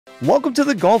Welcome to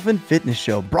the Golf and Fitness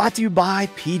Show, brought to you by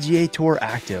PGA TOUR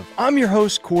Active. I'm your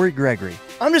host, Cory Gregory.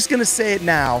 I'm just going to say it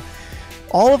now.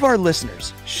 All of our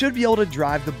listeners should be able to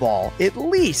drive the ball at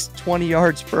least 20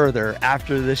 yards further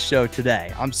after this show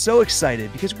today. I'm so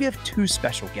excited because we have two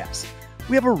special guests.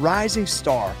 We have a rising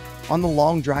star on the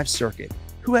long drive circuit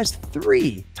who has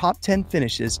 3 top 10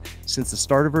 finishes since the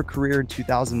start of her career in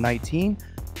 2019,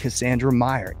 Cassandra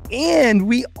Meyer. And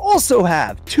we also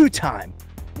have two-time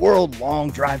world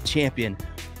long drive champion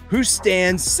who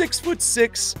stands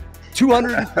 6'6",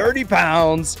 230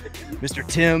 pounds, Mr.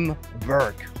 Tim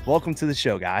Burke. Welcome to the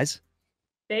show, guys.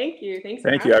 Thank you.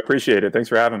 Thank you. I appreciate it. Thanks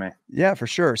for having me. Yeah, for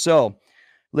sure. So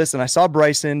listen, I saw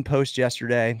Bryson post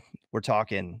yesterday. We're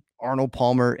talking Arnold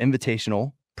Palmer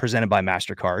Invitational presented by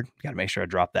MasterCard. Got to make sure I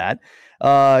drop that.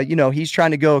 He's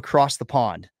trying to go across the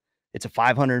pond. It's a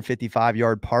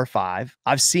 555-yard par 5.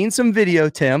 I've seen some video,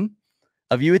 Tim,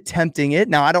 of you attempting it.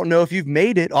 Now, I don't know if you've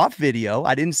made it off video.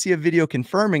 I didn't see a video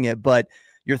confirming it, but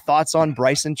your thoughts on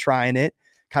Bryson trying it,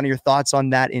 kind of your thoughts on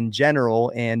that in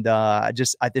general. And I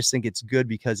just think it's good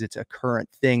because it's a current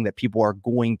thing that people are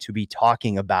going to be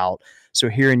talking about. So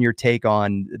hearing your take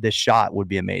on this shot would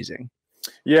be amazing.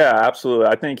 Yeah, absolutely.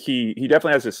 I think he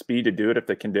definitely has the speed to do it if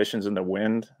the conditions in the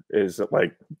wind is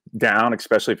like down,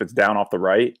 especially if it's down off the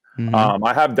right. Mm-hmm.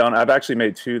 I've actually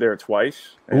made 2 there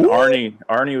twice. And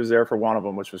Arnie was there for one of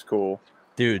them, which was cool.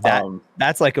 Dude,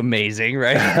 that's like amazing,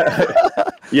 right?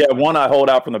 Yeah, one I hold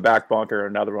out from the back bunker.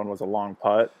 Another one was a long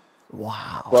putt.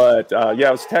 Wow. But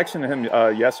I was texting him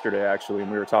yesterday, actually,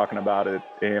 and we were talking about it.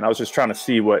 And I was just trying to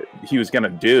see what he was going to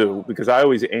do because I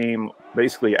always aim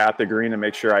basically at the green and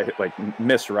make sure I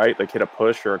miss right, like hit a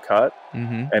push or a cut.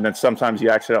 Mm-hmm. And then sometimes you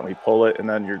accidentally pull it and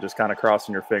then you're just kind of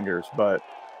crossing your fingers. But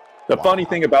the funny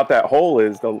thing about that hole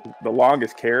is the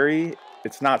longest carry,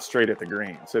 it's not straight at the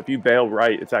green. So if you bail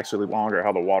right, it's actually longer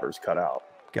how the water's cut out.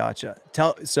 Gotcha.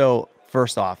 So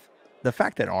first off, the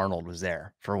fact that Arnold was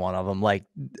there for one of them, like,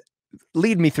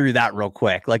 lead me through that real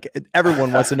quick. Like,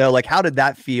 everyone wants to know, like, how did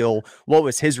that feel? What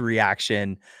was his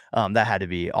reaction? That had to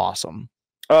be awesome.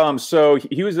 So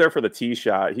he was there for the tee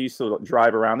shot. He used to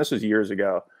drive around. This was years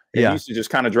ago. He used to just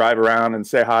kind of drive around and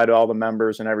say hi to all the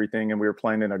members and everything. And we were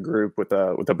playing in a group with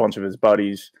a bunch of his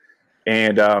buddies.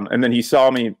 And then he saw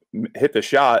me hit the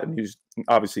shot, and he was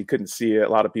obviously couldn't see it.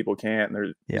 A lot of people can't.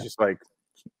 And he's just like,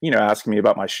 asking me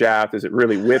about my shaft. Is it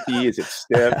really whippy? Is it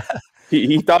stiff?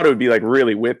 He thought it would be like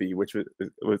really whippy, which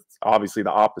was obviously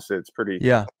the opposite. It's pretty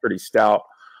stout.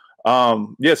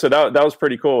 So that was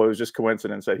pretty cool. It was just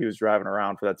coincidence that he was driving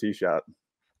around for that tee shot.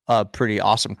 Pretty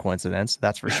awesome coincidence,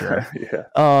 that's for sure.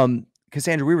 Yeah.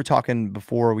 Cassandra, we were talking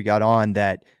before we got on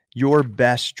that your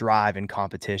best drive in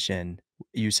competition,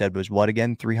 you said, was what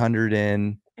again? 300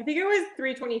 and I think it was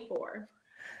 324.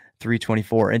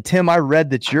 324. And Tim, I read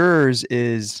that yours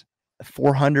is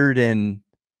 400 and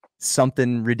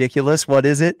something ridiculous. What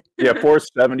is it? Yeah,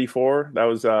 474. That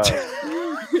was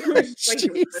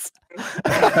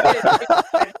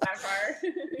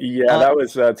yeah, that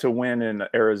was to win in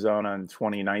Arizona in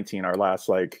 2019, our last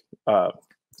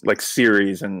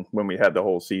series, and when we had the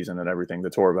whole season and everything, the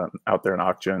tour event out there in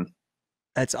October.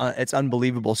 It's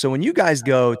unbelievable. So when you guys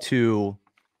go to,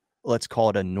 let's call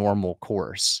it a normal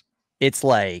course, it's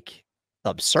like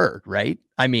absurd, right?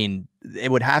 I mean, it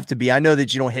would have to be. I know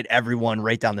that you don't hit everyone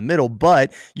right down the middle,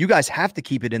 but you guys have to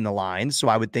keep it in the line. So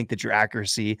I would think that your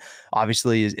accuracy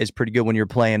obviously is pretty good when you're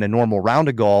playing a normal round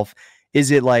of golf. Is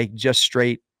it like just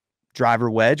straight driver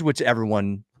wedge, which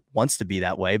everyone wants to be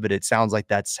that way, but it sounds like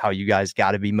that's how you guys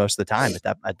got to be most of the time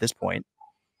at this point.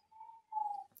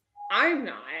 I'm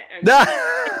not. I'm not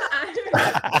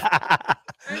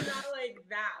like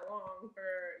that long for,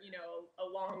 a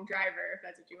long driver, if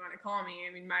that's what you want to call me.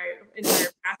 I mean, my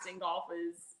entire past in golf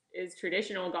is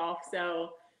traditional golf.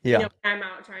 So, when I'm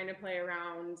out trying to play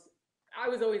around, I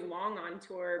was always long on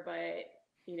tour, but,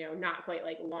 not quite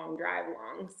like long drive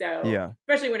long. So,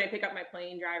 especially when I pick up my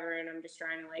playing driver and I'm just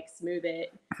trying to like smooth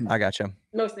it. I gotcha.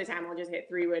 Most of the time I'll just hit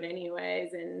 3-wood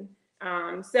anyways. And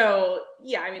so,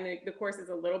 I mean, the course is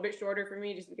a little bit shorter for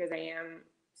me just because I am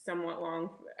somewhat long,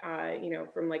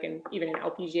 from like even an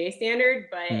LPGA standard,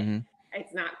 but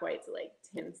it's not quite to like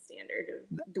Tim's standard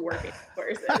of dwarfing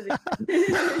courses.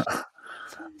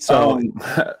 So,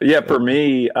 for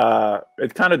me,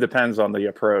 it kind of depends on the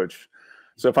approach.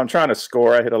 So if I'm trying to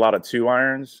score, I hit a lot of 2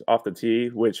 irons off the tee,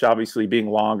 which obviously being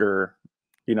longer,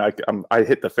 I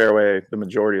hit the fairway the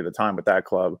majority of the time with that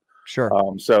club. Sure.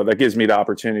 So that gives me the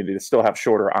opportunity to still have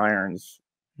shorter irons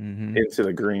into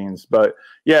the greens. But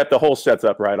if the hole sets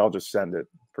up right, I'll just send it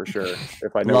for sure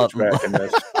if I know which way I can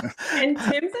miss. And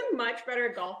Tim's a much better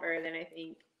golfer than I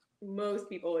think most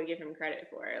people would give him credit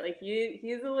for. Like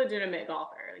he's a legitimate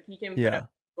golfer. Like he can put Yeah. up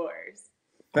scores.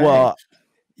 Well,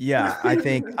 yeah, I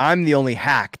think I'm the only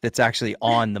hack that's actually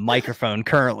on the microphone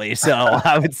currently. So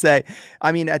I would say,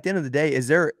 I mean, at the end of the day, is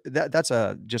there that's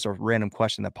just a random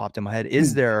question that popped in my head.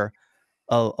 Is there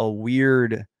a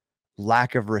weird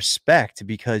lack of respect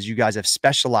because you guys have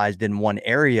specialized in one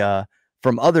area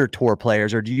from other tour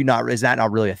players, or do you not? Is that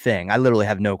not really a thing? I literally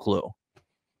have no clue.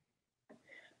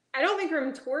 I don't think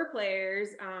from tour players.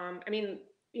 I mean,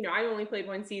 you know, I only played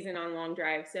one season on long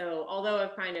drive, so although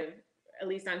I've kind of, at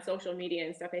least on social media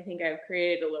and stuff, I think I've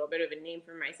created a little bit of a name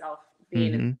for myself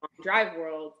being in the long drive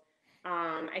world.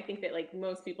 I think that like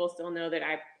most people still know that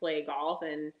I play golf,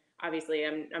 and obviously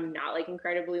I'm not like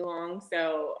incredibly long.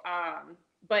 So,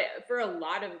 but for a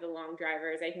lot of the long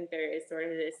drivers, I think there is sort of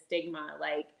this stigma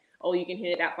like, oh, you can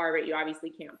hit it that far, but you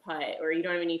obviously can't putt, or you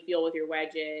don't have any feel with your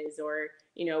wedges, or,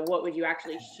 you know, what would you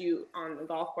actually shoot on the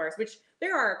golf course? Which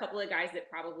there are a couple of guys that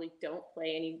probably don't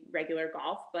play any regular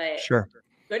golf, but sure,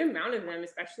 good amount of them,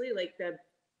 especially like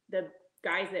the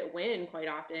guys that win quite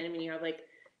often. I mean, you have like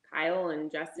Kyle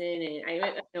and Justin, and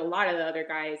I know a lot of the other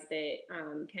guys that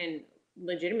can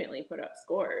legitimately put up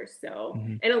scores. So,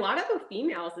 and a lot of the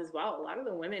females as well. A lot of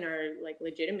the women are like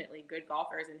legitimately good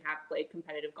golfers and have played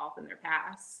competitive golf in their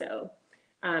past. So,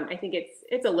 I think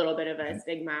it's a little bit of a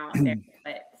stigma out there,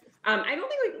 but I don't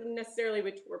think like necessarily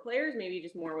with tour players, maybe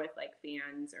just more with like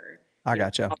fans or I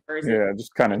gotcha. Yeah,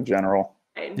 just kind of in general.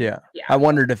 Yeah. I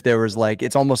wondered if there was like,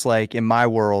 it's almost like in my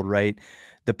world, right?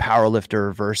 The power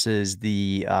lifter versus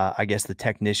the, I guess the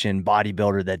technician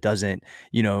bodybuilder that doesn't,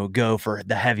 you know, go for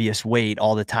the heaviest weight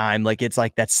all the time. Like, it's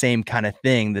like that same kind of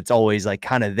thing that's always like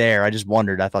kind of there. I just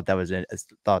wondered, I thought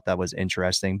that was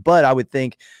interesting, but I would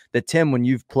think that Tim, when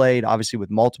you've played obviously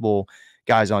with multiple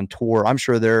guys on tour, I'm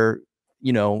sure they're,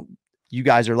 you know, you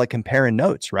guys are like comparing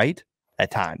notes, right?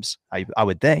 At times, I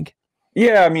would think.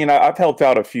 Yeah, I mean, I've helped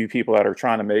out a few people that are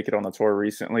trying to make it on the tour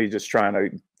recently, just trying to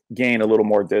gain a little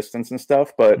more distance and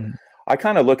stuff. But I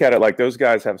kind of look at it like those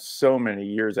guys have so many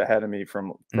years ahead of me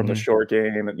from the short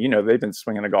game. And, you know, they've been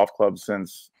swinging a golf club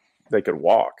since they could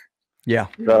walk. Yeah.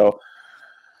 So,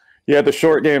 yeah, the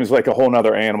short game is like a whole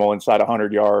nother animal inside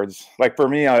 100 yards. Like for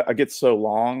me, I get so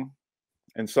long.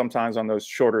 And sometimes on those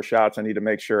shorter shots, I need to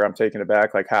make sure I'm taking it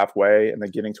back like halfway and then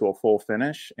getting to a full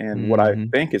finish. And what I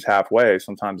think is halfway,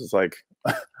 sometimes it's like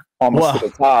almost to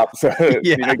the top. So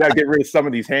you got to get rid of some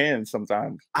of these hands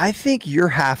sometimes. I think you're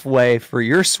halfway for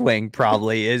your swing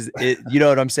probably is it, you know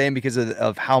what I'm saying? Because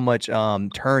of how much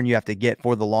turn you have to get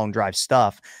for the long drive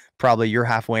stuff. Probably you're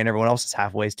halfway and everyone else is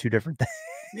halfway is two different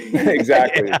things.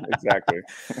 Exactly. Exactly.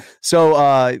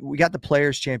 So we got the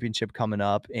Players Championship coming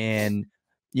up, and,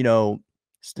 you know,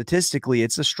 statistically,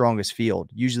 it's the strongest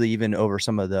field, usually even over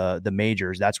some of the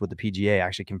majors. That's what the PGA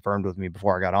actually confirmed with me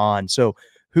before I got on. So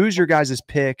who's your guys'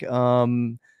 pick,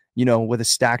 you know, with a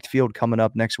stacked field coming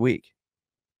up next week?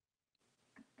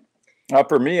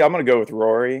 For me, I'm going to go with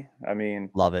Rory. I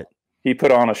mean, love it. He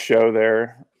put on a show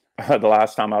there the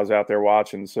last time I was out there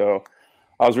watching. So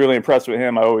I was really impressed with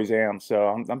him. I always am. So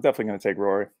I'm definitely going to take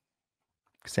Rory.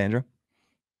 Cassandra?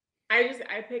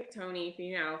 I picked Tony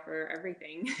Finau for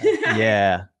everything.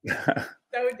 Yeah. So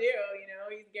do, you know,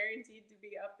 he's guaranteed to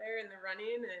be up there in the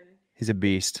running, and he's a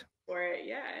beast. For it,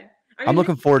 yeah. I mean, I'm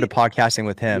looking forward to podcasting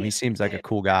with him. He seems like a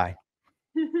cool guy.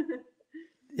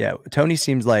 Yeah, Tony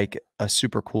seems like a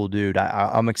super cool dude.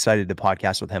 I'm excited to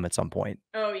podcast with him at some point.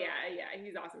 Oh yeah,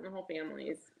 he's awesome. The whole family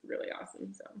is really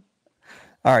awesome. So.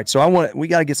 All right, so we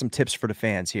got to get some tips for the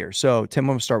fans here. So Tim, I'm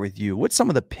going to start with you. What's some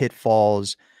of the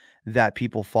pitfalls that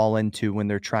people fall into when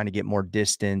they're trying to get more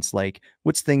distance? Like,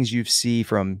 what's things you see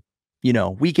from, you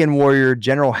know, weekend warrior,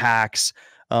 general hacks,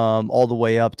 all the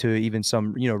way up to even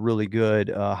some, you know, really good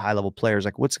high level players?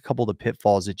 Like, what's a couple of the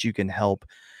pitfalls that you can help,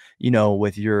 you know,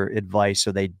 with your advice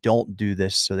so they don't do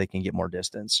this so they can get more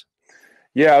distance?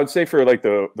 Yeah, I would say for like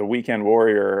the weekend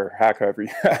warrior hack, however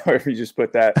you just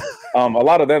put that, a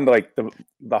lot of them, like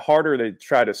the harder they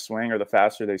try to swing or the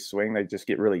faster they swing, they just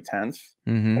get really tense.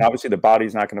 And obviously the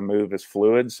body's not going to move as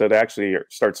fluid, so they actually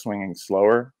start swinging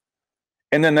slower.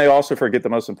 And then they also forget the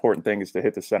most important thing is to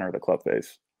hit the center of the club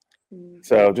face.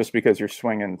 So just because you're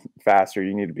swinging faster,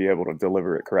 you need to be able to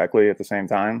deliver it correctly at the same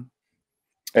time.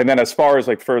 And then as far as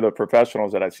like for the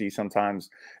professionals that I see, sometimes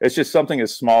it's just something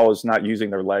as small as not using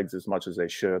their legs as much as they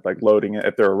should, like loading it.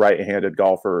 If they're a right-handed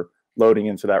golfer, loading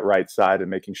into that right side and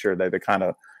making sure that they kind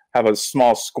of have a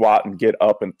small squat and get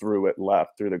up and through it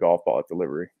left through the golf ball at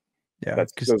delivery. Yeah,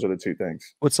 those are the two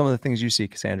things. What's some of the things you see,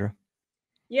 Cassandra?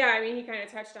 Yeah, I mean, he kind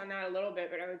of touched on that a little bit,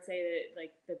 but I would say that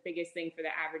like the biggest thing for the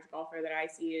average golfer that I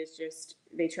see is just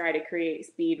they try to create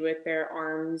speed with their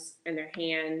arms and their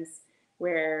hands,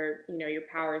 where, you know, your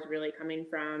power is really coming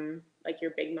from like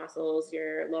your big muscles,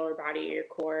 your lower body, your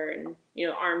core, and, you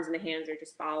know, arms and the hands are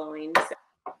just following.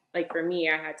 So like for me,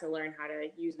 I had to learn how to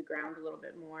use the ground a little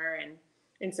bit more.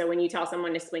 And so when you tell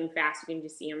someone to swing fast, you can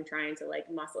just see them trying to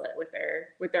like muscle it with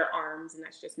their arms. And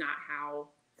that's just not how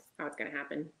it's going to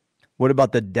happen. What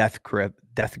about the death grip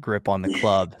on the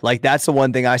club? Like that's the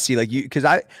one thing I see, like cause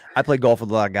I play golf with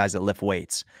a lot of guys that lift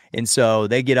weights. And so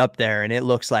they get up there and it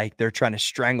looks like they're trying to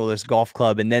strangle this golf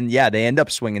club. And then, yeah, they end up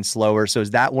swinging slower. So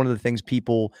is that one of the things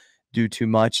people do too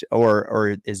much,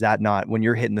 or is that not, when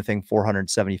you're hitting the thing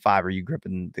 475, are you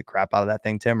gripping the crap out of that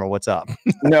thing, Tim, or what's up?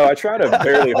 No, I try to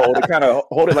barely hold it, kind of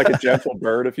hold it like a gentle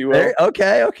bird, if you will.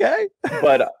 Okay.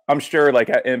 But I'm sure like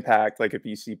at impact, like if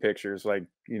you see pictures, like,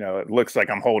 you know, it looks like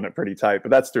I'm holding it pretty tight,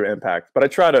 but that's through impact. But I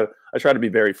try to be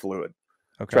very fluid.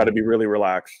 Okay. Try to be really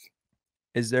relaxed.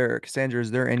 Cassandra,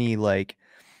 is there any like,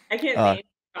 I can't say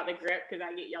about the grip because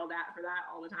I get yelled at for that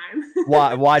all the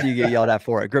time. Why do you get yelled at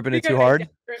for it? Gripping it too hard?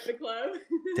 Grip the club.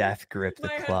 Death grip the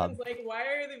club. My husband's like, why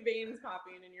are the veins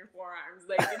popping in your forearms?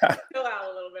 Like, just chill out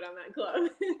a little bit on that club.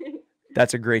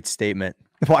 That's a great statement.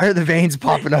 Why are the veins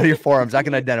popping out of your forearms? I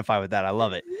can identify with that. I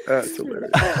love it. That's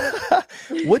hilarious.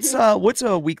 What's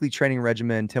a weekly training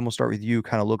regimen? Tim, we'll start with you.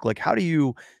 Kind of look like, how do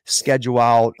you schedule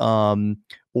out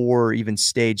or even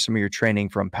stage some of your training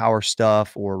from power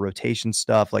stuff or rotation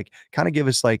stuff? Like kind of give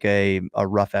us like a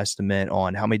rough estimate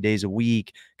on how many days a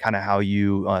week, kind of how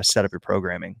you set up your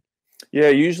programming. Yeah,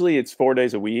 usually it's 4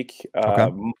 days a week.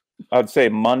 Okay. I'd say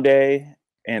Monday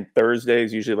and Thursday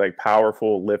is usually like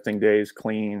powerful lifting days,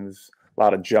 cleans, a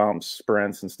lot of jumps,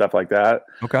 sprints, and stuff like that.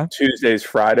 Okay. Tuesdays,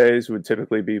 Fridays would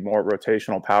typically be more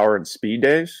rotational power and speed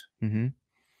days. Mm-hmm.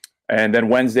 And then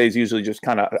Wednesdays usually just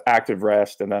kind of active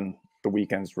rest, and then the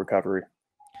weekends recovery.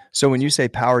 So when you say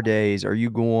power days, are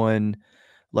you going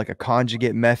like a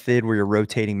conjugate method where you're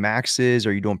rotating maxes?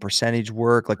 Are you doing percentage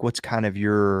work? Like what's kind of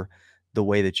the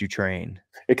way that you train?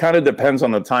 It kind of depends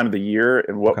on the time of the year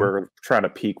and what we're trying to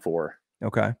peak for.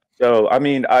 Okay. So, I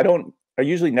mean, I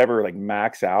usually never like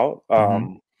max out.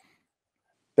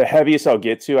 The heaviest I'll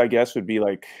get to, I guess, would be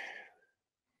like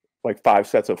 5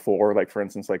 sets of 4, like for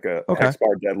instance, like a X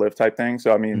bar deadlift type thing.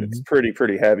 So, I mean, it's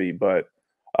pretty heavy, but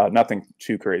nothing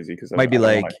too crazy. Cause might be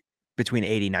like between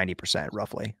 80-90%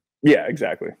 roughly. Yeah,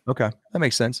 exactly. Okay. That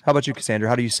makes sense. How about you, Cassandra?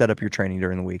 How do you set up your training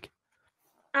during the week?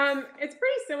 It's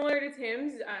pretty similar to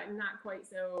Tim's, not quite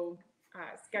so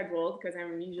scheduled because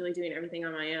I'm usually doing everything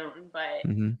on my own, but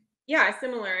yeah,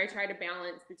 similar. I try to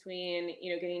balance between,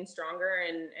 you know, getting stronger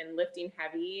and lifting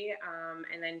heavy,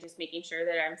 and then just making sure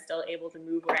that I'm still able to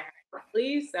move what I have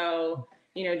quickly. So,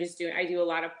 you know, I do a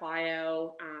lot of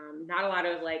plyo, not a lot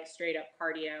of like straight up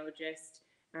cardio, just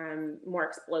more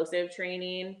explosive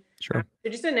training. Sure.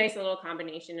 So just a nice little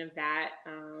combination of that.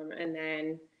 And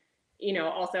then, you know,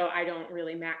 also I don't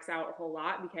really max out a whole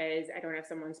lot because I don't have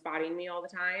someone spotting me all the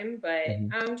time, but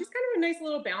just kind of a nice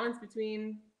little balance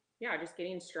between, yeah, just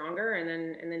getting stronger and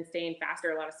then staying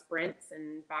faster, a lot of sprints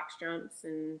and box jumps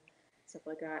and stuff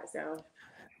like that. So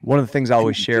one of the things I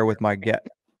always share with my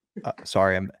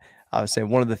I was saying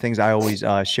one of the things I always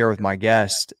share with my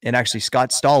guest, and actually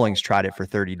Scott Stallings tried it for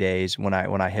 30 days when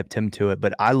I hipped him to it,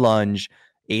 but I lunge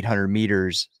 800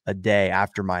 meters a day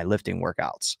after my lifting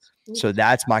workouts. So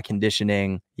that's my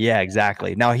conditioning. Yeah,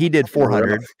 exactly. Now he did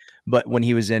 400, but when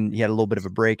he had a little bit of a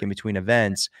break in between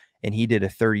events, and he did a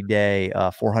 30-day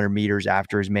 400 meters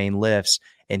after his main lifts.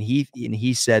 And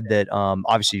he said that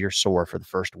obviously you're sore for the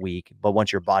first week, but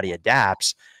once your body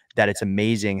adapts, that it's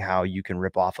amazing how you can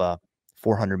rip off a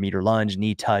 400-meter lunge,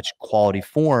 knee touch, quality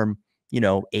form,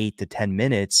 8 to 10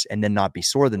 minutes, and then not be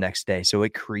sore the next day. So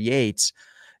it creates,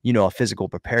 a physical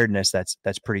preparedness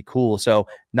that's pretty cool. So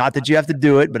not that you have to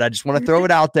do it, but I just want to throw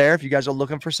it out there. If you guys are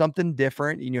looking for something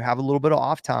different and you have a little bit of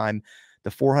off time,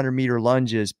 the 400-meter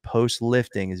lunges post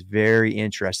lifting is very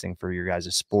interesting for your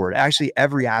guys' sport. Actually,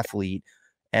 every athlete,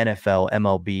 NFL,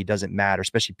 MLB, doesn't matter,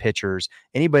 especially pitchers,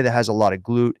 anybody that has a lot of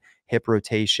glute, hip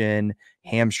rotation,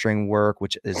 hamstring work,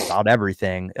 which is about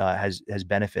everything, has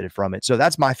benefited from it. So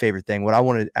that's my favorite thing. What I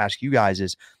wanted to ask you guys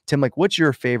is, Tim, like, what's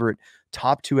your favorite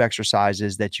top 2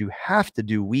 exercises that you have to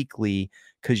do weekly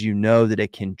because you know that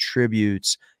it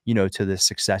contributes, to the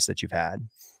success that you've had?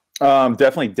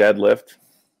 Definitely deadlift.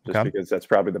 Just because that's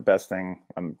probably the best thing.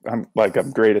 I'm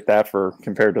great at that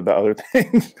compared to the other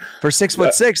things. For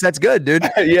 6'6", that's good, dude.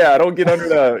 Yeah, I don't get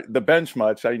under the bench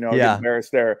much. I get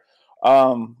embarrassed there.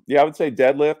 I would say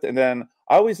deadlift, and then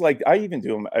I even do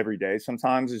them every day.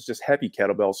 Sometimes it's just heavy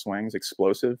kettlebell swings,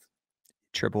 explosive.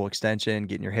 triple extension,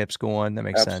 getting your hips going. That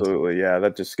makes sense. Absolutely. Yeah.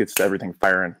 That just gets everything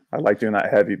firing. I like doing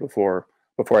that heavy before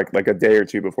I, like a day or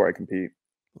two before I compete.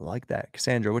 I like that.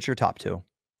 Cassandra, what's your top two?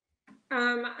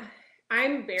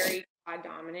 I'm very quad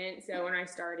dominant. So when I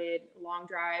started long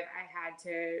drive, I had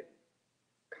to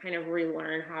kind of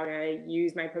relearn how to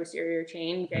use my posterior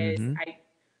chain because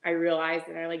I realized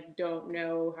that I like don't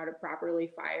know how to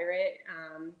properly fire it.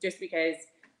 Just because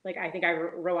like I think I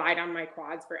relied on my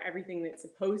quads for everything that's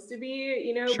supposed to be,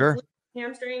 you know, sure.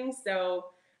 hamstrings. So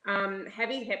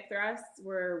heavy hip thrusts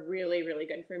were really, really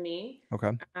good for me.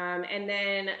 Okay. And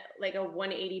then like a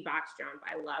 180 box jump,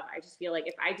 I love. I just feel like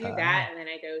if I do that and then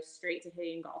I go straight to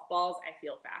hitting golf balls, I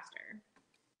feel faster.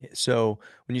 So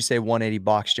when you say 180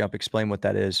 box jump, explain what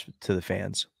that is to the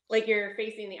fans. Like you're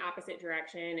facing the opposite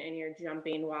direction and you're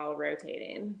jumping while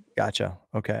rotating. Gotcha.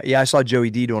 Okay. Yeah, I saw Joey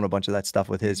D doing a bunch of that stuff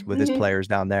with his players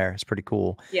down there. It's pretty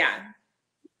cool. Yeah.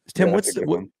 Tim, yeah,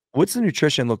 what's the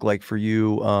nutrition look like for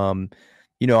you?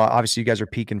 You know, obviously you guys are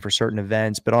peaking for certain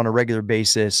events, but on a regular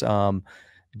basis,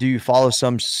 do you follow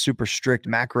some super strict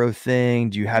macro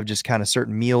thing? Do you have just kind of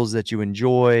certain meals that you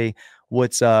enjoy?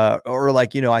 What's or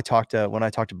like, you know, when I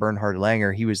talked to Bernhard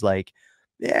Langer, he was like,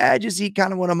 yeah, I just eat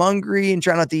kind of when I'm hungry and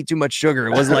try not to eat too much sugar.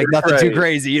 It wasn't like nothing too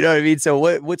crazy. You know what I mean? So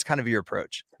what's kind of your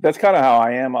approach? That's kind of how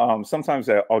I am. Sometimes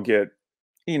I'll get,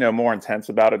 you know, more intense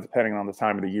about it depending on the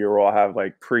time of the year, where I'll have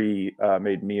like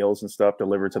made meals and stuff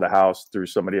delivered to the house through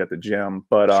somebody at the gym.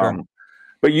 But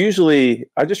but usually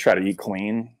I just try to eat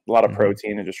clean, a lot of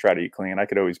protein, and just try to eat clean. I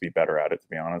could always be better at it, to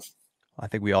be honest. I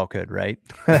think we all could, right?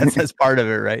 that's part of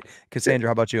it, right? Cassandra,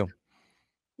 how about you?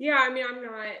 Yeah, I mean, I'm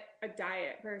not a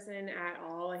diet person at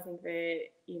all. I think that,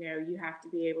 you know, you have to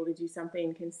be able to do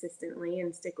something consistently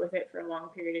and stick with it for a long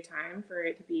period of time for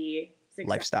it to be successful.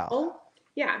 Lifestyle.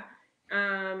 Yeah.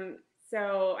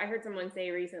 So I heard someone say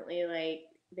recently, like,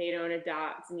 they don't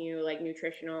adopt new like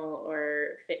nutritional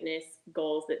or fitness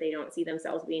goals that they don't see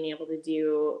themselves being able to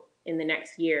do in the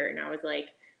next year. And I was like,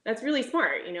 that's really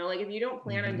smart. You know, like if you don't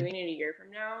plan on doing it a year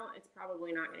from now, it's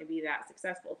probably not going to be that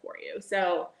successful for you.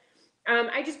 So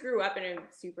I just grew up in a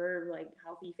super like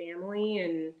healthy family,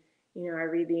 and, you know, I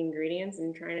read the ingredients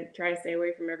and try to stay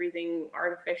away from everything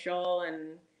artificial.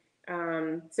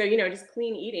 And so, you know, just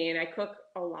clean eating. I cook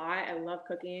a lot. I love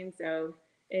cooking. So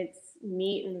it's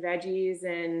meat and veggies,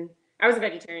 and I was a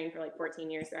vegetarian for like 14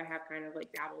 years, so I have kind of like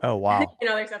dabbled in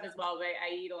other stuff as well, but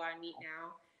I eat a lot of meat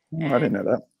now. I didn't know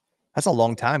that. That's a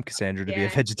long time, Cassandra, to be a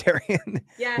vegetarian.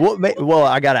 Yeah. Well,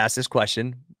 I got to ask this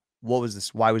question. Why was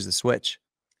the switch?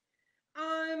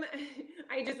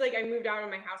 I moved out of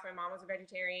my house. My mom was a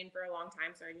vegetarian for a long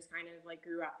time, so I just kind of like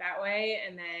grew up that way.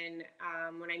 And then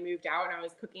when I moved out and I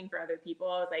was cooking for other people,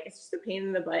 I was like, it's just a pain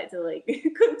in the butt to like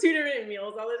cook 2 different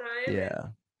meals all the time. Yeah.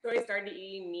 So I started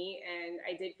eating meat, and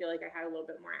I did feel like I had a little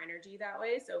bit more energy that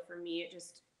way. So for me,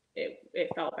 it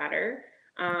felt better.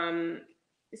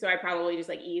 So I probably just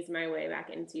like eased my way back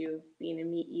into being a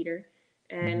meat eater.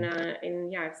 And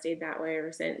yeah, I've stayed that way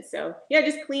ever since. So yeah,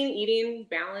 just clean eating,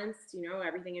 balanced, you know,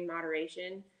 everything in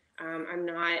moderation. I'm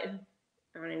not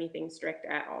on anything strict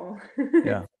at all.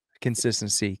 Yeah.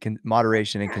 Consistency,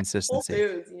 moderation and consistency. Whole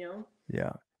foods, you know?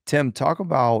 Yeah. Tim, talk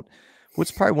about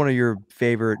what's probably one of your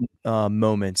favorite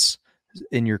moments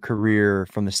in your career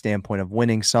from the standpoint of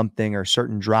winning something or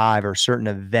certain drive or certain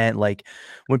event. Like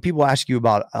when people ask you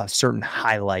about a certain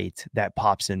highlight that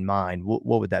pops in mind, what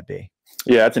would that be?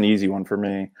 Yeah, that's an easy one for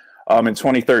me. In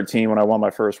 2013, when I won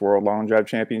my first World Long Drive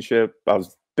Championship, I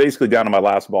was basically down to my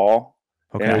last ball.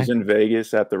 Okay. And it was in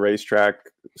Vegas at the racetrack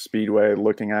Speedway,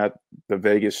 looking at the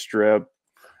Vegas Strip.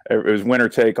 It was winner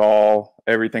take all,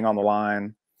 everything on the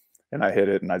line, and I hit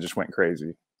it, and I just went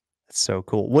crazy. That's so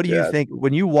cool. What do you think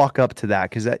when you walk up to that?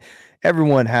 Because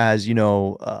everyone has, you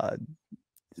know,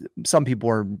 some people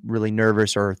are really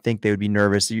nervous or think they would be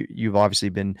nervous. You've obviously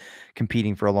been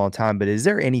competing for a long time, but is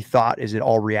there any thought? Is it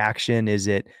all reaction? Is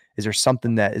there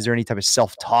any type of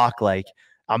self-talk? Like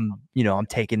I'm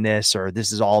taking this, or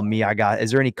this is all me.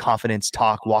 Is there any confidence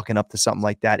talk walking up to something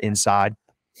like that inside?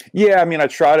 Yeah. I mean, I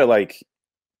try to like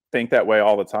think that way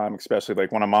all the time, especially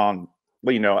like when I'm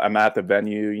I'm at the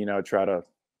venue, you know, try to,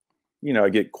 you know, I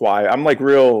get quiet. I'm like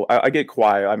I get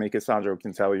quiet. I mean, Cassandra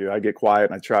can tell you, I get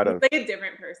quiet and I try to. It's like a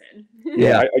different person.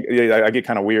 Yeah. I get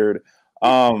kind of weird.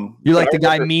 You're like the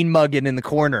guy mean mugging in the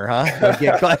corner, huh?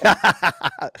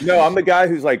 No, I'm the guy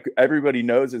who's like, everybody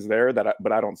knows is there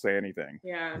but I don't say anything.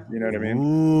 Yeah. You know what I mean?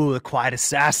 Ooh, the quiet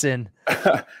assassin.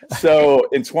 So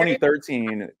in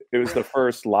 2013, it was the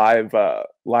first live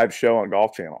show on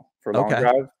Golf Channel for Long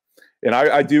Drive. And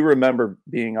I do remember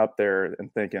being up there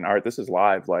and thinking, all right, this is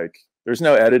live. Like, there's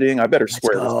no editing. I better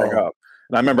square this thing up.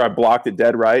 And I remember I blocked it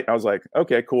dead right. I was like,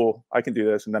 okay, cool, I can do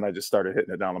this. And then I just started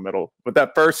hitting it down the middle. But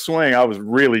that first swing, I was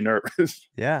really nervous.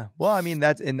 Yeah. Well, I mean,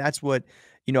 that's what,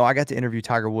 you know, I got to interview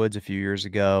Tiger Woods a few years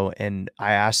ago, and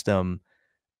I asked him,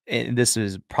 and this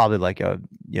is probably like a,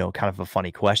 you know, kind of a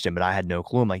funny question, but I had no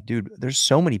clue. I'm like, dude, there's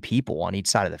so many people on each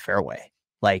side of the fairway.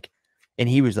 Like, and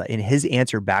he was like, and his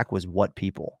answer back was, what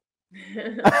people?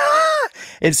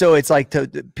 And so it's like a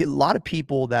lot of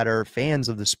people that are fans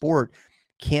of the sport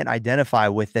can't identify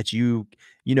with that. You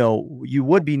know, you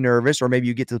would be nervous, or maybe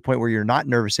you get to the point where you're not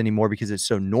nervous anymore because it's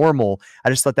so normal. I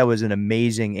just thought that was an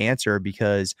amazing answer,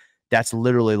 because that's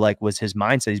literally like was his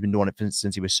mindset. He's been doing it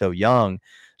since he was so young.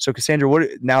 So Cassandra,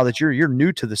 now that you're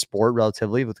new to the sport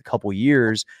relatively with a couple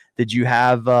years, did you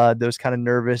have those kind of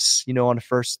nervous, you know, on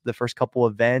the first couple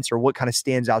events, or what kind of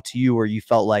stands out to you where you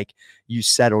felt like you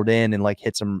settled in and like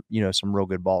hit some, you know, some real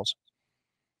good balls?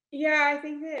 Yeah, I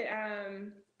think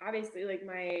that obviously like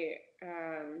my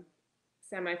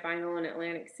semifinal in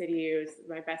Atlantic City was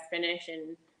my best finish,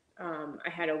 and I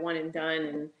had a one and done,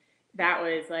 and that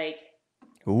was like,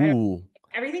 ooh,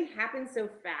 everything happened so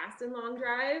fast in long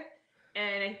drive.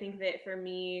 And I think that for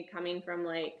me, coming from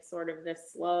like sort of the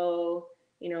slow,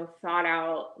 you know, thought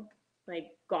out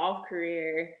like golf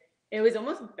career, it was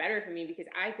almost better for me because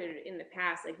I could in the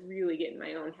past like really get in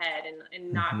my own head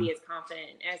and not be as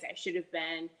confident as I should have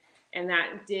been. And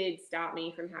that did stop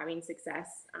me from having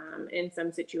success in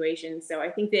some situations. So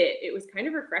I think that it was kind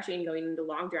of refreshing going into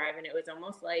long drive, and it was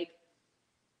almost like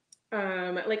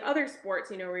other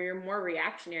sports, you know, where you're more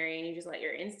reactionary and you just let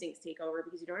your instincts take over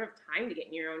because you don't have time to get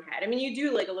in your own head. I mean, you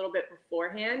do like a little bit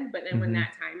beforehand, but then when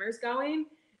that timer's going,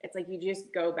 it's like you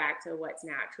just go back to what's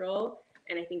natural.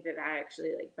 And I think that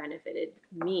actually like benefited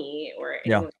me or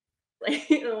anyone, like,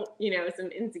 you know, some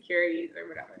insecurities or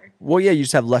whatever. Well, yeah, you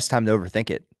just have less time to overthink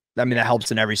it. I mean, that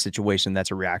helps in every situation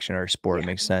that's a reactionary sport. It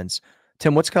makes sense.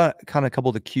 Tim, what's kind of a couple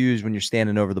of the cues when you're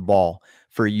standing over the ball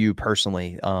for you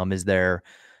personally? Is there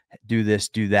do this,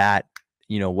 do that,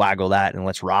 you know, waggle that and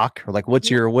let's rock? Or like, what's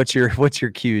your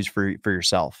cues for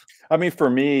yourself? I mean, for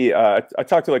me, I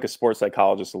talked to like a sports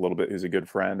psychologist a little bit, who's a good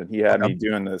friend, and he had me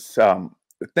doing this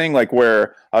thing like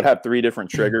where I'd have 3 different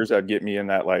triggers that'd get me in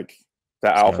that like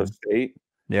the alpha state.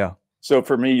 Yeah. So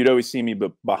for me, you'd always see me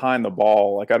behind the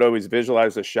ball. Like I'd always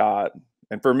visualize a shot.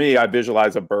 And for me, I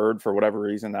visualize a bird for whatever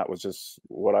reason. That was just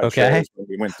what I chose when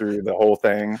we went through the whole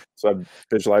thing. So I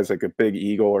visualize like a big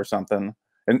eagle or something.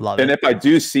 And if I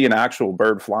do see an actual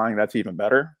bird flying, that's even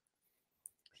better.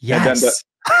 Yes.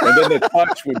 And then the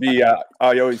touch would be,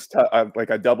 I always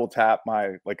I double tap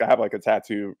I have like a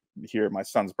tattoo here, my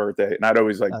son's birthday, and I'd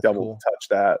always like double touch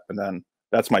that. And then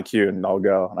that's my cue and I'll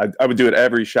go. And I would do it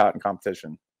every shot in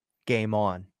competition. Game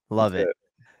on. Love it.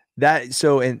 That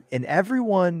so and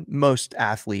everyone, most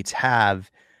athletes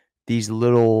have these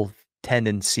little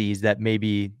tendencies that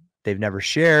maybe they've never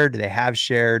shared, they have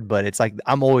shared, but it's like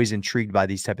I'm always intrigued by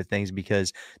these type of things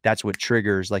because that's what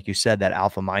triggers, like you said, that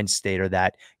alpha mind state or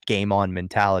that game on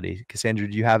mentality. Cassandra,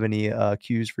 do you have any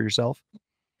cues for yourself?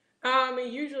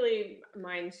 Usually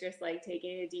mine's just like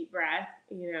taking a deep breath,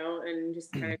 you know, and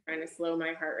just kind of trying to slow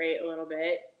my heart rate a little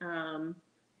bit.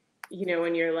 You know,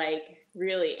 when you're like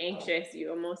really anxious, you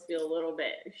almost feel a little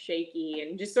bit shaky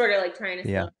and just sort of like trying to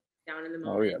slow down in the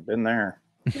moment. Oh yeah, been there.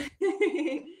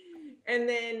 And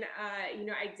then, you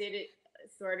know, I did it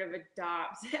sort of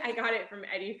adopt. I got it from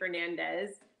Eddie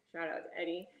Fernandez. Shout out to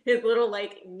Eddie. His little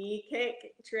like knee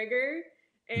kick trigger.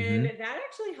 And that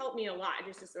actually helped me a lot,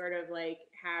 just to sort of like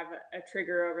have a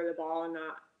trigger over the ball and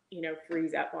not, you know,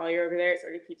 freeze up while you're over there. It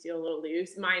sort of keeps you a little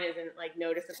loose. Mine isn't like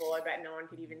noticeable. I bet no one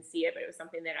could even see it, but it was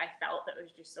something that I felt that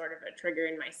was just sort of a trigger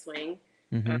in my swing.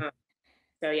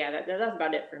 So yeah, that's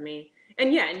about it for me.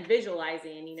 And yeah, and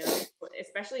visualizing, you know,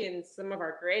 especially in some of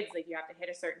our grids, like you have to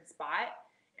hit a certain spot,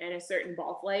 and a certain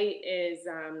ball flight is,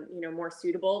 you know, more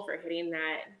suitable for hitting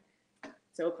that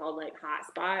so-called like hot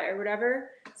spot or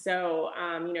whatever. So,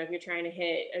 you know, if you're trying to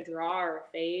hit a draw or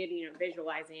a fade, you know,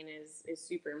 visualizing is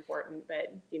super important.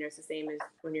 But, you know, it's the same as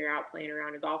when you're out playing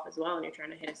around a golf as well and you're trying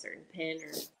to hit a certain pin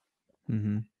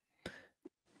or.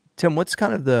 Tim, what's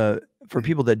kind of for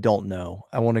people that don't know,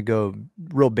 I want to go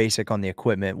real basic on the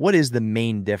equipment. What is the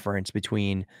main difference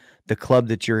between the club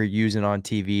that you're using on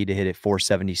TV to hit at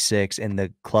 476 and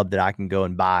the club that I can go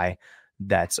and buy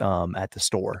that's at the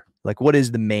store? Like, what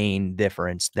is the main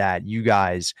difference that you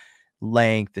guys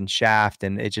length and shaft?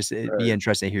 And it'd be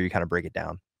interesting to hear you kind of break it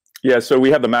down. Yeah, so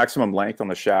we have the maximum length on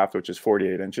the shaft, which is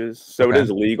 48 inches. So it is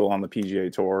legal on the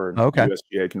PGA Tour and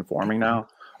USGA conforming now.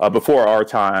 Before our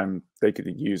time, they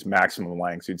could use maximum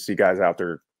lengths. You'd see guys out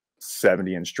there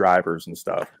 70-inch drivers and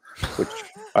stuff, which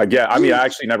I get. I mean, I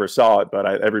actually never saw it, but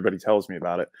everybody tells me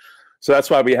about it. So that's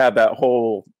why we have that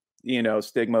whole,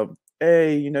 stigma of,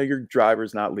 hey, your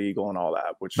driver's not legal and all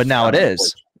that. Which, but now it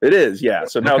is. It is, yeah.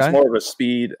 So now it's more of a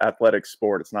speed athletic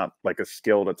sport. It's not like a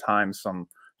skill to time some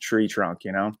tree trunk,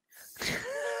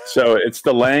 So it's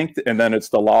the length, and then it's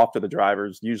the loft of the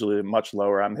drivers, usually much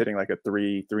lower. I'm hitting like a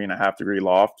 3.5 degree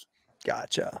loft.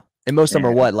 Gotcha. And most of them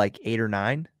are what, like 8 or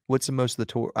 9? What's the most of the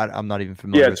tour? I'm not even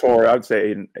familiar. Yeah, tour. I would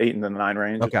say 8 in the 9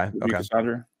 range. Okay.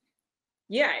 Cassandra?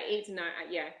 Yeah, 8 to 9.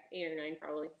 Yeah, 8 or 9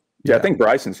 probably. Yeah, I think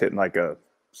Bryson's hitting like a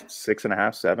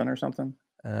 6.5, 7 or something.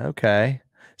 Okay.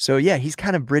 So yeah, he's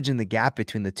kind of bridging the gap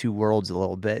between the two worlds a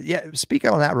little bit. Yeah. Speaking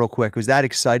on that real quick, was that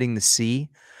exciting to see?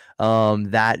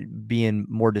 That being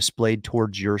more displayed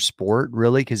towards your sport,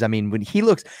 really? Because I mean, when he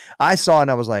looks, I saw and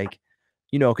I was like,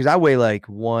 because I weigh like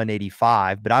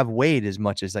 185, but I've weighed as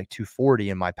much as like 240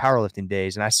 in my powerlifting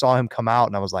days. And I saw him come out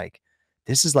and I was like,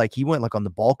 this is like, he went like on the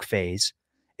bulk phase.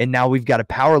 And now we've got a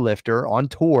power lifter on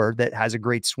tour that has a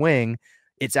great swing.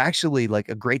 It's actually like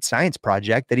a great science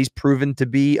project that he's proven to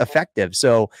be effective.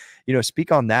 So,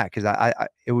 speak on that, because I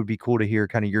it would be cool to hear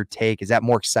kind of your take. Is that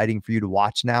more exciting for you to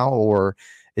watch now, or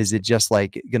is it just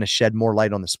like going to shed more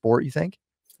light on the sport, you think?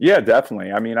 Yeah,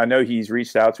 definitely. I mean, I know he's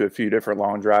reached out to a few different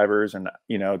long drivers and,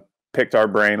 picked our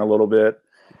brain a little bit.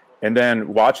 And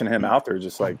then watching him out there,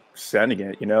 just like sending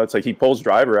it, it's like he pulls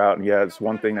driver out and he has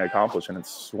one thing to accomplish, and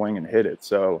it's swing and hit it.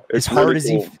 So it's as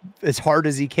hard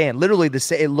as he can. Literally,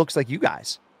 it looks like you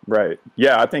guys. Right.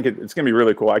 Yeah, I think it's going to be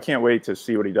really cool. I can't wait to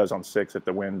see what he does on 6 if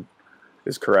the wind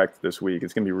is correct this week.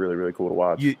 It's going to be really, really cool to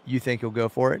watch. You think he'll go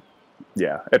for it?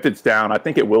 Yeah. If it's down, I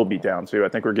think it will be down too. I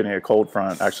think we're getting a cold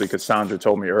front. Actually, Cassandra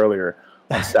told me earlier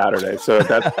on Saturday. So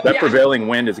that prevailing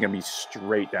wind is going to be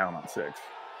straight down on 6.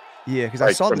 Yeah, because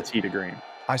I saw from tee to green.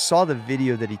 I saw the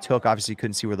video that he took. Obviously,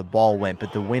 couldn't see where the ball went,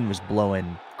 but the wind was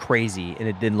blowing crazy, and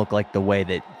it didn't look like the way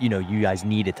that you guys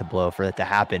need it to blow for it to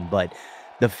happen. But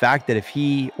the fact that if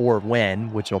he or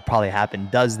when, which will probably happen,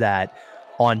 does that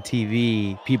on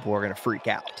TV, people are going to freak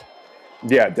out.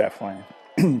 Yeah, definitely,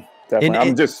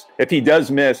 definitely. If he does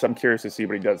miss, I'm curious to see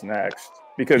what he does next,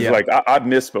 because like I've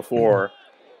missed before,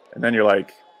 and then you're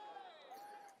like,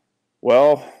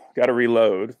 well, got to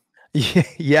reload.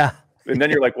 Yeah. And then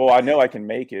you're like, well, I know I can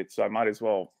make it, so I might as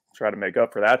well try to make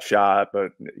up for that shot.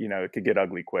 But, it could get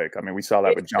ugly quick. I mean, we saw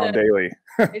that with John Daly.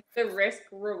 Is the risk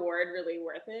reward really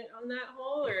worth it on that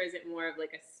hole, or is it more of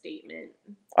like a statement?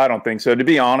 I don't think so. To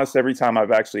be honest, every time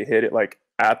I've actually hit it like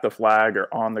at the flag or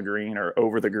on the green or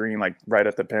over the green, like right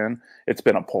at the pin, it's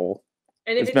been a pull.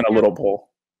 And it's been a little pull.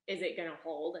 Is it going to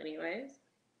hold anyways?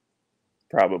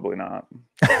 Probably not.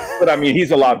 But I mean,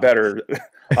 he's a lot better.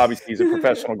 Obviously, he's a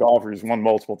professional golfer. He's won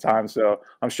multiple times. So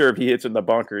I'm sure if he hits in the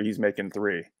bunker, he's making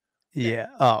 3. Yeah.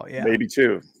 Oh, yeah. Maybe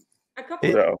 2. A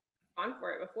couple of gone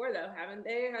for it before, though, haven't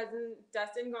they? Hasn't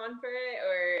Dustin gone for it?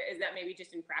 Or is that maybe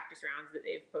just in practice rounds that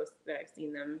they've posted that I've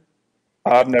seen them?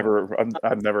 I've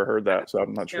never heard that, so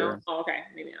I'm not sure. Oh, okay.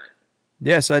 Maybe not.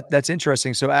 Yeah, so that's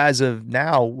interesting. So as of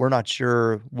now, we're not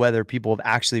sure whether people have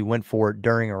actually went for it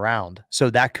during a round. So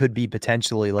that could be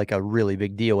potentially like a really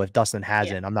big deal if Dustin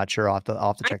hasn't. Yeah. I'm not sure. I'll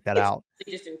have to check that out.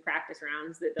 Just in practice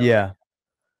rounds that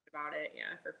about it,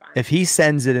 for fun. If he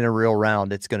sends it in a real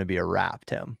round, it's going to be a wrap,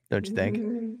 Tim. Don't you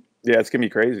think? Yeah, it's gonna be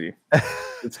crazy.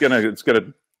 it's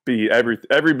gonna be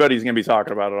everybody's gonna be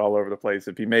talking about it all over the place.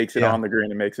 If he makes it on the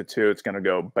green and makes it 2, it's gonna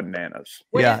go bananas.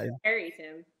 What is scary,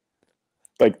 Tim?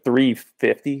 Like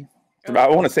 350. I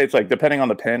want to say it's like, depending on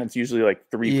the pin, it's usually like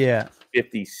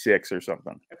 356 or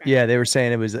something. Okay. Yeah, they were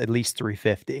saying it was at least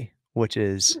 350, which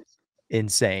is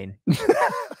insane.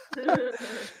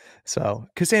 So,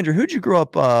 Cassandra, who'd you grow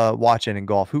up watching in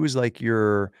golf? Who was like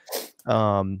your,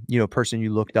 person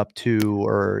you looked up to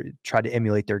or tried to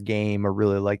emulate their game or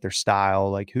really like their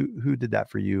style? Like who did that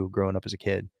for you growing up as a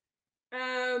kid?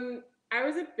 I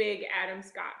was a big Adam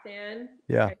Scott fan.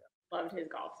 Yeah. Loved his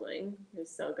golf swing. It was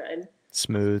so good.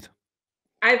 Smooth.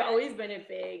 I've always been a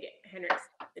big Henrik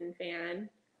Stenson fan.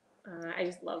 I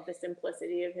just love the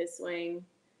simplicity of his swing.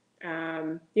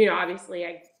 Obviously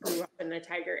I grew up in the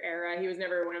Tiger era. He was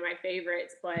never one of my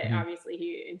favorites, but obviously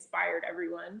he inspired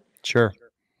everyone. Sure.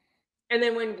 And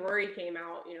then when Rory came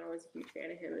out, I was a huge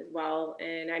fan of him as well.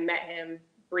 And I met him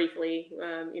briefly,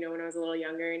 when I was a little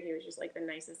younger, and he was just like the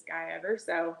nicest guy ever.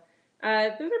 So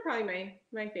those are probably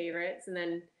my favorites. And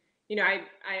then I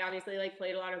obviously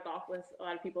played a lot of golf with a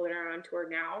lot of people that are on tour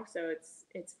now. So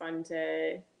it's fun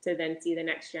to then see the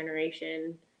next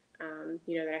generation,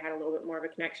 that I had a little bit more of a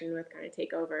connection with kind of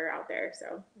take over out there.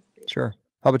 So sure.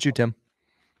 How about you, Tim?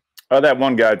 Oh, that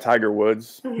one guy, Tiger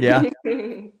Woods. Yeah,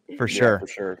 for sure. Yeah, for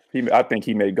sure. I think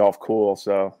he made golf cool.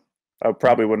 So I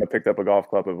probably wouldn't have picked up a golf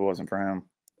club if it wasn't for him.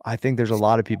 I think there's a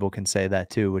lot of people can say that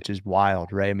too, which is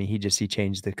wild, right? I mean, he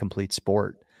changed the complete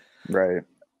sport. Right.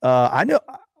 I know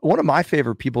one of my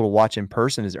favorite people to watch in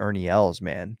person is Ernie Els,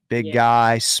 man. Big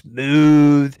guy,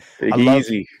 smooth. Big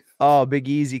Easy. Oh, Big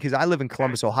Easy. Because I live in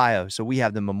Columbus, Ohio. So we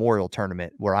have the Memorial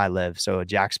Tournament where I live. So at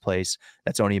Jack's place,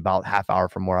 that's only about half hour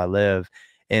from where I live.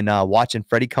 And watching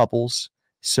Freddie Couples,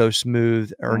 so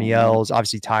smooth. Ernie Els,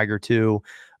 obviously Tiger too.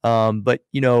 But,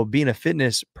 you know, being a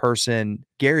fitness person,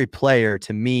 Gary Player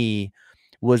to me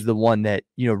was the one that,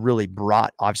 you know, really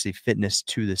brought obviously fitness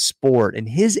to the sport, and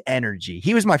his energy.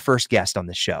 He was my first guest on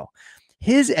the show.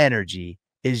 His energy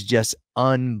is just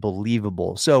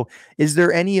unbelievable. So is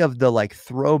there any of the like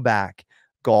throwback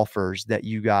golfers that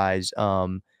you guys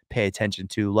pay attention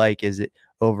to? Like, is it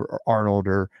over Arnold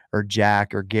or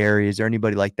Jack or Gary? Is there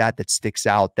anybody like that that sticks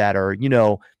out that are, you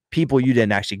know, people you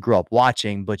didn't actually grow up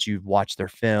watching, but you've watched their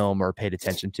film or paid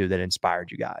attention to that inspired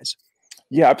you guys?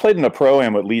 Yeah, I played in a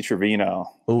pro-am with Lee Trevino.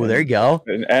 Oh, there you go.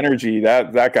 And energy,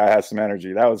 that guy has some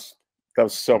energy. That was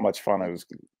so much fun. It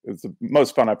was the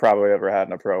most fun I probably ever had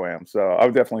in a pro-am. So I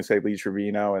would definitely say Lee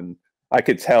Trevino, and I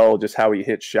could tell just how he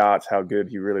hit shots, how good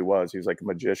he really was. He was like a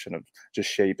magician of just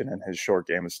shaping, and his short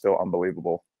game is still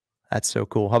unbelievable. That's so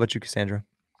cool. How about you, Cassandra?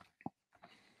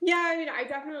 Yeah, I mean, I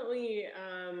definitely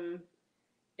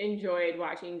enjoyed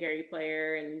watching Gary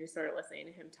Player and just sort of listening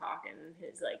to him talk and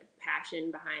his like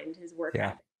passion behind his work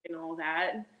ethic and all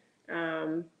that.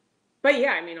 But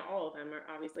yeah, I mean, all of them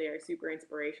are super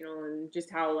inspirational, and just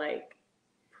how like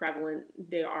prevalent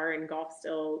they are in golf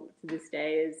still to this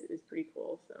day is pretty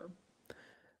cool. So,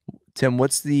 Tim,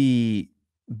 what's the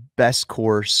best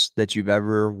course that you've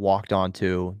ever walked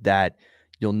onto that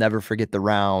you'll never forget the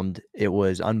round? It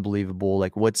was unbelievable.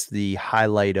 Like, what's the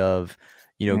highlight of,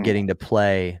 you know, getting to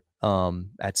play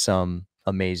at some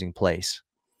amazing place?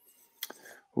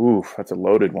 Ooh, that's a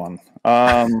loaded one.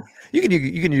 You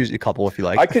can use a couple if you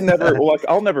like. I can never. Well,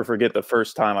 I'll never forget the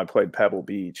first time I played Pebble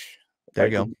Beach. There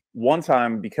you go. One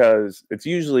time, because it's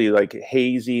usually like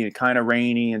hazy and kind of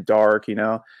rainy and dark, you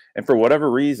know. And for whatever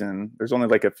reason, there's only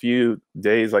like a few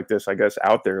days like this, I guess,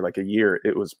 out there, like a year.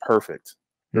 It was perfect.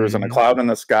 There wasn't a cloud in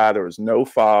the sky. There was no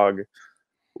fog,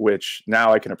 which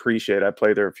now I can appreciate. I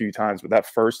played there a few times, but that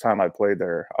first time I played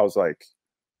there, I was like,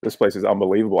 this place is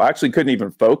unbelievable. I actually couldn't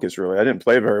even focus, really. I didn't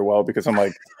play very well because I'm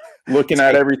like looking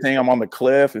at everything. I'm on the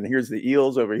cliff, and here's the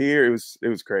eels over here. It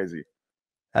was crazy.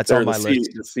 That's on my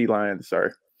list. The sea lion,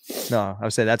 sorry. No, I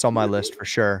would say that's on my list for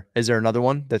sure. Is there another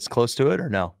one that's close to it or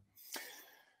no?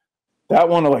 That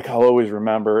one, like, I'll always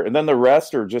remember. And then the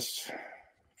rest are just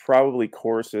probably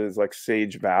courses like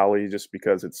Sage Valley, just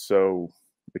because it's so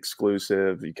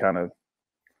exclusive. You kind of,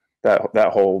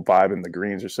 that whole vibe, and the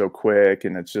greens are so quick,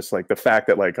 and it's just like the fact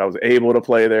that like I was able to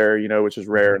play there, you know, which is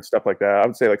rare and stuff like that. I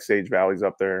would say like Sage Valley's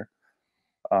up there.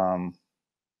 Yeah,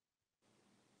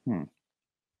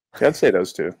 I'd say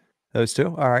those two. Those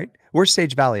two. All right. Where's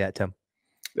Sage Valley at, Tim?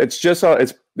 It's just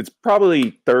it's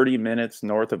probably 30 minutes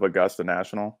north of Augusta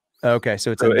National. Okay,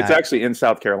 so it's actually in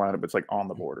South Carolina, but it's like on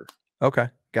the border. Okay,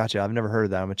 gotcha. I've never heard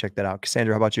of that. I'm gonna check that out.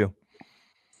 Cassandra, how about you?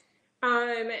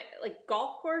 Like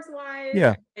golf course wise,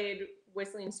 yeah, I played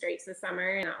Whistling Straits this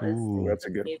summer, and that was that's a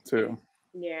good one too.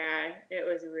 Yeah, it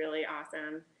was really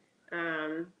awesome.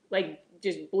 Like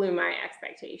just blew my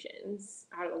expectations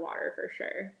out of the water for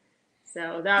sure.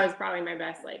 So that was probably my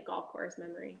best like golf course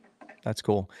memory. That's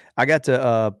cool. I got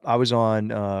to I was on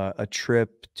a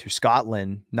trip to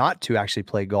Scotland, not to actually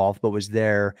play golf, but was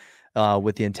there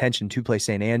with the intention to play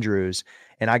St. Andrews.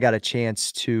 And I got a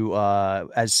chance to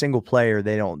as single player,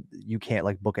 you can't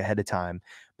like book ahead of time,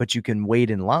 but you can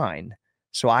wait in line.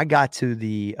 So I got to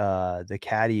the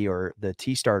caddy or the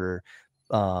tee starter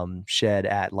shed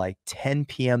at like 10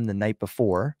 p.m. the night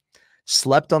before,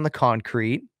 slept on the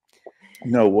concrete.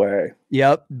 No way.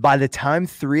 Yep. By the time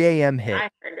 3 a.m. hit,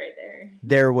 I heard right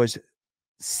there was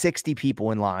 60 people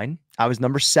in line. I was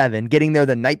number 7, getting there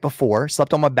the night before,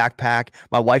 slept on my backpack.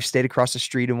 My wife stayed across the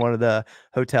street in one of the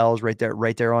hotels right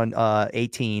there on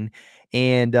 18.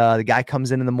 And the guy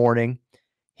comes in the morning.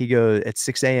 He goes at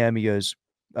 6 a.m. He goes,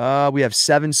 we have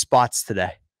 7 spots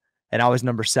today. And I was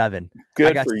number 7.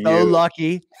 Good I got for so you.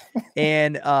 lucky.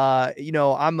 And, you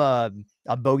know, I'm a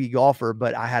bogey golfer,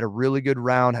 but I had a really good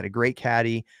round, had a great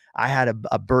caddy. I had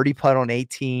a birdie putt on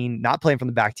 18, not playing from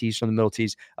the back tees, from the middle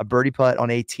tees, a birdie putt on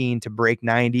 18 to break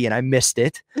 90, and I missed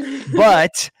it.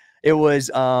 But it was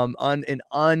an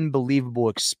unbelievable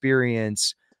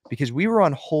experience because we were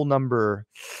on hole number,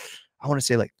 I want to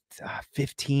say like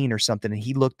 15 or something. And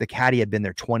the caddy had been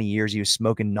there 20 years. He was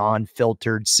smoking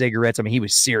non-filtered cigarettes. I mean, he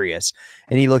was serious.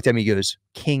 And he looked at me, he goes,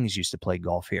 Kings used to play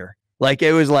golf here. Like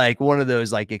it was like one of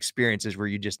those like experiences where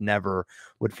you just never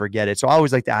would forget it. So I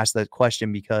always like to ask that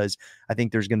question because I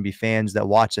think there's going to be fans that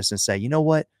watch this and say, you know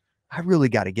what? I really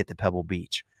got to get to Pebble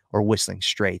Beach or Whistling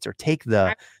Straits or take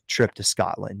the trip to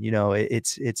Scotland. You know,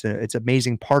 it's an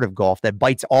amazing part of golf that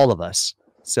bites all of us.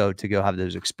 So to go have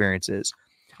those experiences.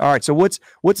 All right. So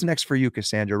what's next for you,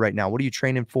 Cassandra, right now? What are you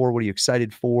training for? What are you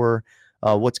excited for?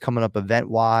 What's coming up event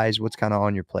wise? What's kind of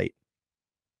on your plate?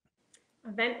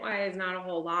 Event-wise, not a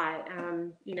whole lot.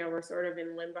 You know, we're sort of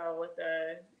in limbo with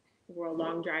the World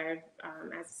Long Drive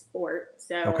as a sport.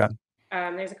 So okay.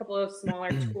 There's a couple of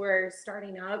smaller tours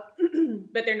starting up,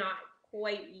 but they're not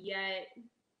quite yet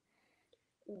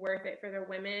worth it for the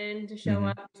women to show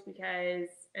up just because,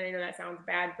 and I know that sounds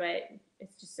bad, but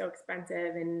it's just so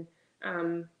expensive. And,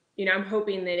 you know, I'm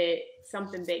hoping that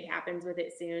something big happens with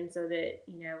it soon so that,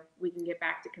 you know, we can get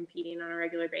back to competing on a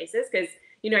regular basis. Cause,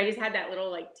 you know, I just had that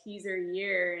little like teaser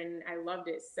year and I loved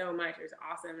it so much. It was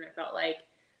awesome. And I felt like,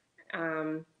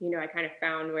 you know, I kind of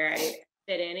found where I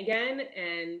fit in again.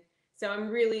 And so I'm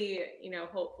really, you know,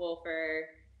 hopeful for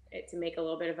it to make a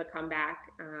little bit of a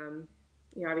comeback.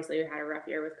 You know, obviously we had a rough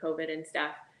year with COVID and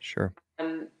stuff. Sure.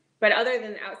 But other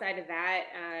than outside of that,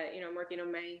 you know, I'm working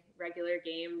on my regular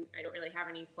game. I don't really have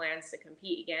any plans to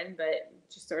compete again, but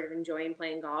just sort of enjoying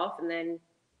playing golf. And then,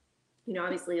 you know,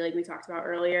 obviously, like we talked about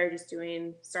earlier, just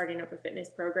starting up a fitness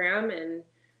program and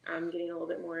getting a little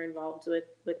bit more involved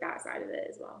with that side of it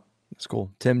as well. That's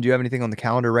cool. Tim, do you have anything on the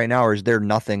calendar right now, or is there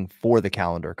nothing for the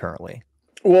calendar currently?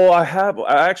 Well,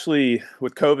 I actually,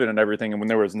 with COVID and everything, and when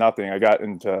there was nothing, I got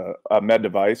into a med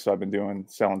device. So I've been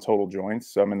selling total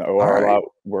joints. So I'm in the OR a lot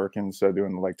working. So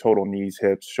doing like total knees,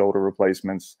 hips, shoulder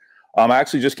replacements. I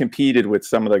actually just competed with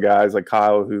some of the guys like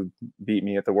Kyle, who beat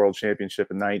me at the World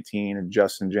Championship in 19, and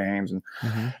Justin James, and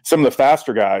some of the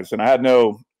faster guys. And I had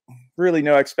really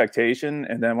no expectation.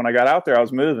 And then when I got out there, I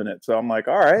was moving it. So I'm like,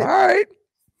 all right.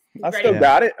 I still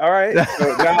got it. All right.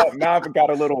 So now I've got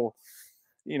a little,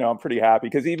 you know, I'm pretty happy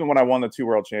because even when I won the 2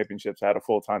 World Championships, I had a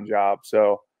full-time job.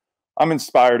 So I'm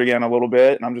inspired again a little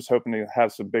bit, and I'm just hoping to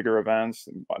have some bigger events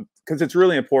because it's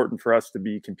really important for us to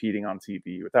be competing on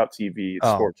TV. Without TV,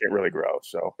 the sport can't really grow.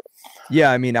 So,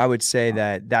 yeah, I mean, I would say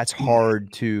that's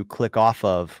hard to click off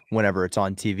of whenever it's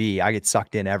on TV. I get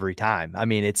sucked in every time. I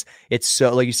mean, it's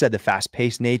so, like you said, the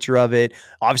fast-paced nature of it.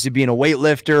 Obviously, being a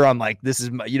weightlifter, I'm like, this is,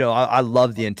 you know, I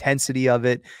love the intensity of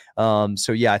it.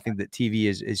 So yeah, I think that TV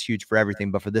is huge for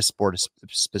everything, but for this sport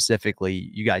specifically,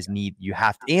 you guys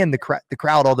have to, and the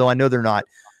crowd, although I know they're not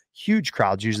huge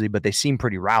crowds usually, but they seem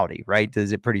pretty rowdy, right?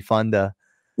 Is it pretty fun to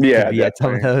be at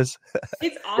some of those?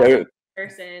 It's awesome in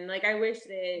person. Like I wish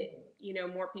that, you know,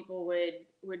 more people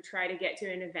would try to get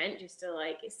to an event just to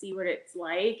like see what it's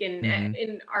like. And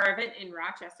in our event in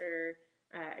Rochester,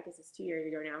 I guess it's 2 years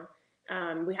ago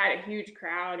now, we had a huge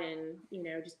crowd and, you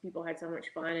know, just people had so much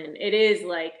fun. And it is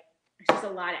like, it's just a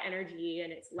lot of energy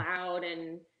and it's loud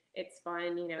and it's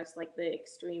fun. You know, it's like the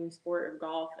extreme sport of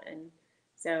golf. And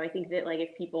so I think that like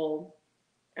if people,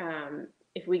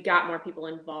 if we got more people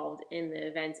involved in the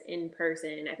events in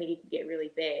person, I think it could get really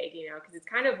big, you know, because it's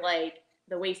kind of like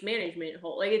the waste management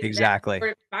whole, like it's exactly that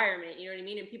sort of environment, you know what I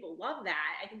mean? And people love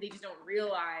that. I think they just don't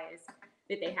realize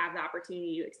that they have the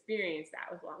opportunity to experience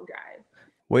that with Long Drive.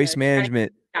 Waste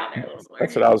management.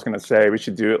 That's what I was going to say. We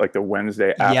should do it like the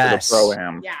Wednesday after the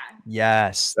Pro-Am. Yeah.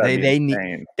 Yes. They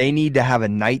need to have a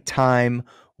nighttime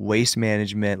waste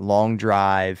management Long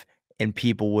Drive, and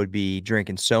people would be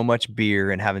drinking so much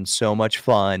beer and having so much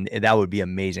fun. That would be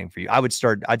amazing for you. I'd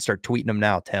start tweeting them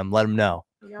now, Tim. Let them know.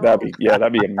 That'd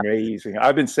be amazing.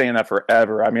 I've been saying that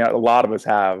forever. I mean, a lot of us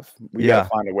have. We got to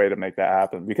find a way to make that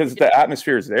happen because the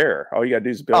atmosphere is there. All you got to do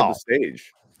is build the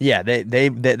stage. Yeah, they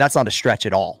that's not a stretch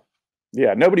at all.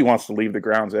 Yeah, nobody wants to leave the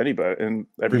grounds anybody, and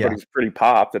everybody's pretty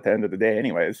popped at the end of the day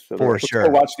anyways. So for sure.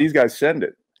 Let's go watch these guys send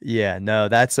it. Yeah, no,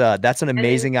 that's an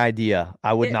amazing idea.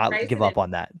 I would not give up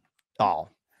on that. Oh,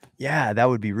 yeah, that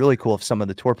would be really cool if some of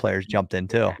the tour players jumped in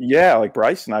too. Yeah, like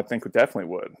Bryson, I think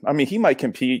definitely would. I mean, he might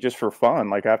compete just for fun,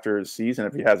 like after his season,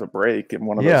 if he has a break in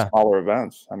one of those smaller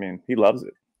events. I mean, he loves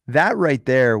it. That right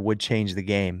there would change the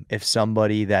game if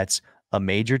somebody that's a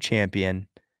major champion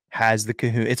has the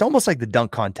cahoon. It's almost like the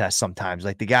dunk contest sometimes.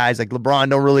 Like the guys like LeBron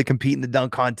don't really compete in the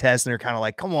dunk contest, and they're kind of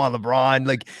like, come on, LeBron.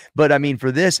 Like, but I mean,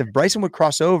 for this, if Bryson would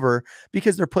cross over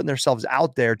because they're putting themselves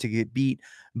out there to get beat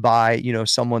by, you know,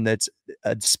 someone that's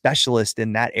a specialist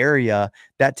in that area,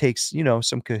 that takes, you know,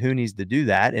 some kahoonies to do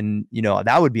that. And, you know,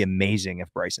 that would be amazing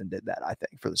if Bryson did that, I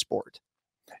think, for the sport.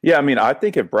 Yeah, I mean, I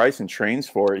think if Bryson trains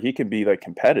for it, he can be like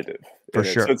competitive. For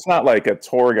sure. So it's not like a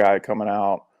tour guy coming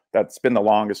out that's been the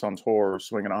longest on tour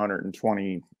swinging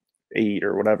 128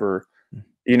 or whatever.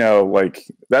 you know, like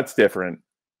that's different.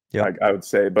 Yeah, Like I would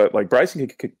say, but like Bryson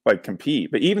could like compete,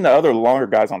 but even the other longer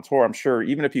guys on tour, I'm sure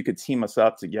even if you could team us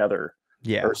up together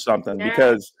or something,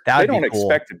 because they don't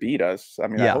expect to beat us. I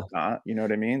mean, I hope not. You know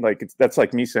what I mean? Like that's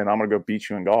like me saying I'm gonna go beat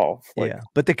you in golf. Like,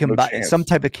 but the combined, some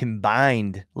type of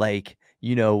combined, like,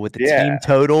 you know, with the team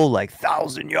total, like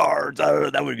 1,000 yards,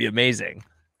 that would be amazing.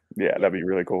 Yeah, that'd be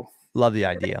really cool. Love the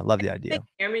idea. Love the idea. Like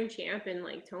Cameron Champ and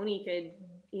like Tony could,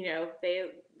 you know, they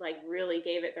like really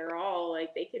gave it their all. Like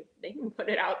they can put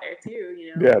it out there too,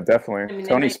 you know. Yeah, definitely. I mean,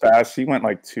 Tony's fast. He went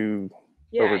like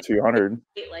over 200.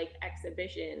 Like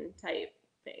exhibition type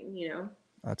thing, you know.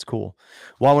 That's cool.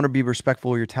 Well, I want to be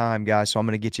respectful of your time, guys, so I'm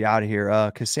going to get you out of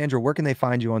here. Cassandra, where can they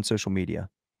find you on social media?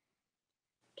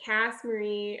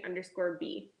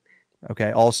 CassMarie_B.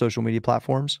 Okay, all social media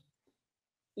platforms?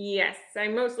 Yes,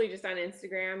 I'm mostly just on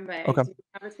Instagram, but I do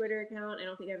have a Twitter account. I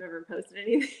don't think I've ever posted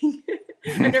anything.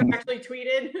 I've never actually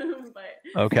tweeted, but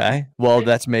okay. Well,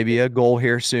 that's maybe a goal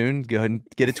here soon. Go ahead and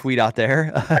get a tweet out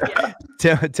there.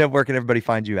 Tim, where can everybody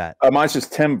find you at? Mine's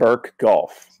just Tim Burke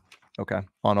Golf. Okay,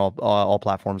 on all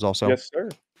platforms also. Yes, sir.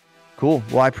 Cool.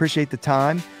 Well, I appreciate the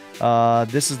time.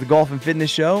 This is the Golf and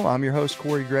Fitness Show. I'm your host,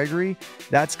 Cory Gregory.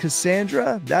 That's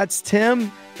Cassandra. That's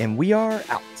Tim, and we are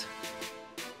out.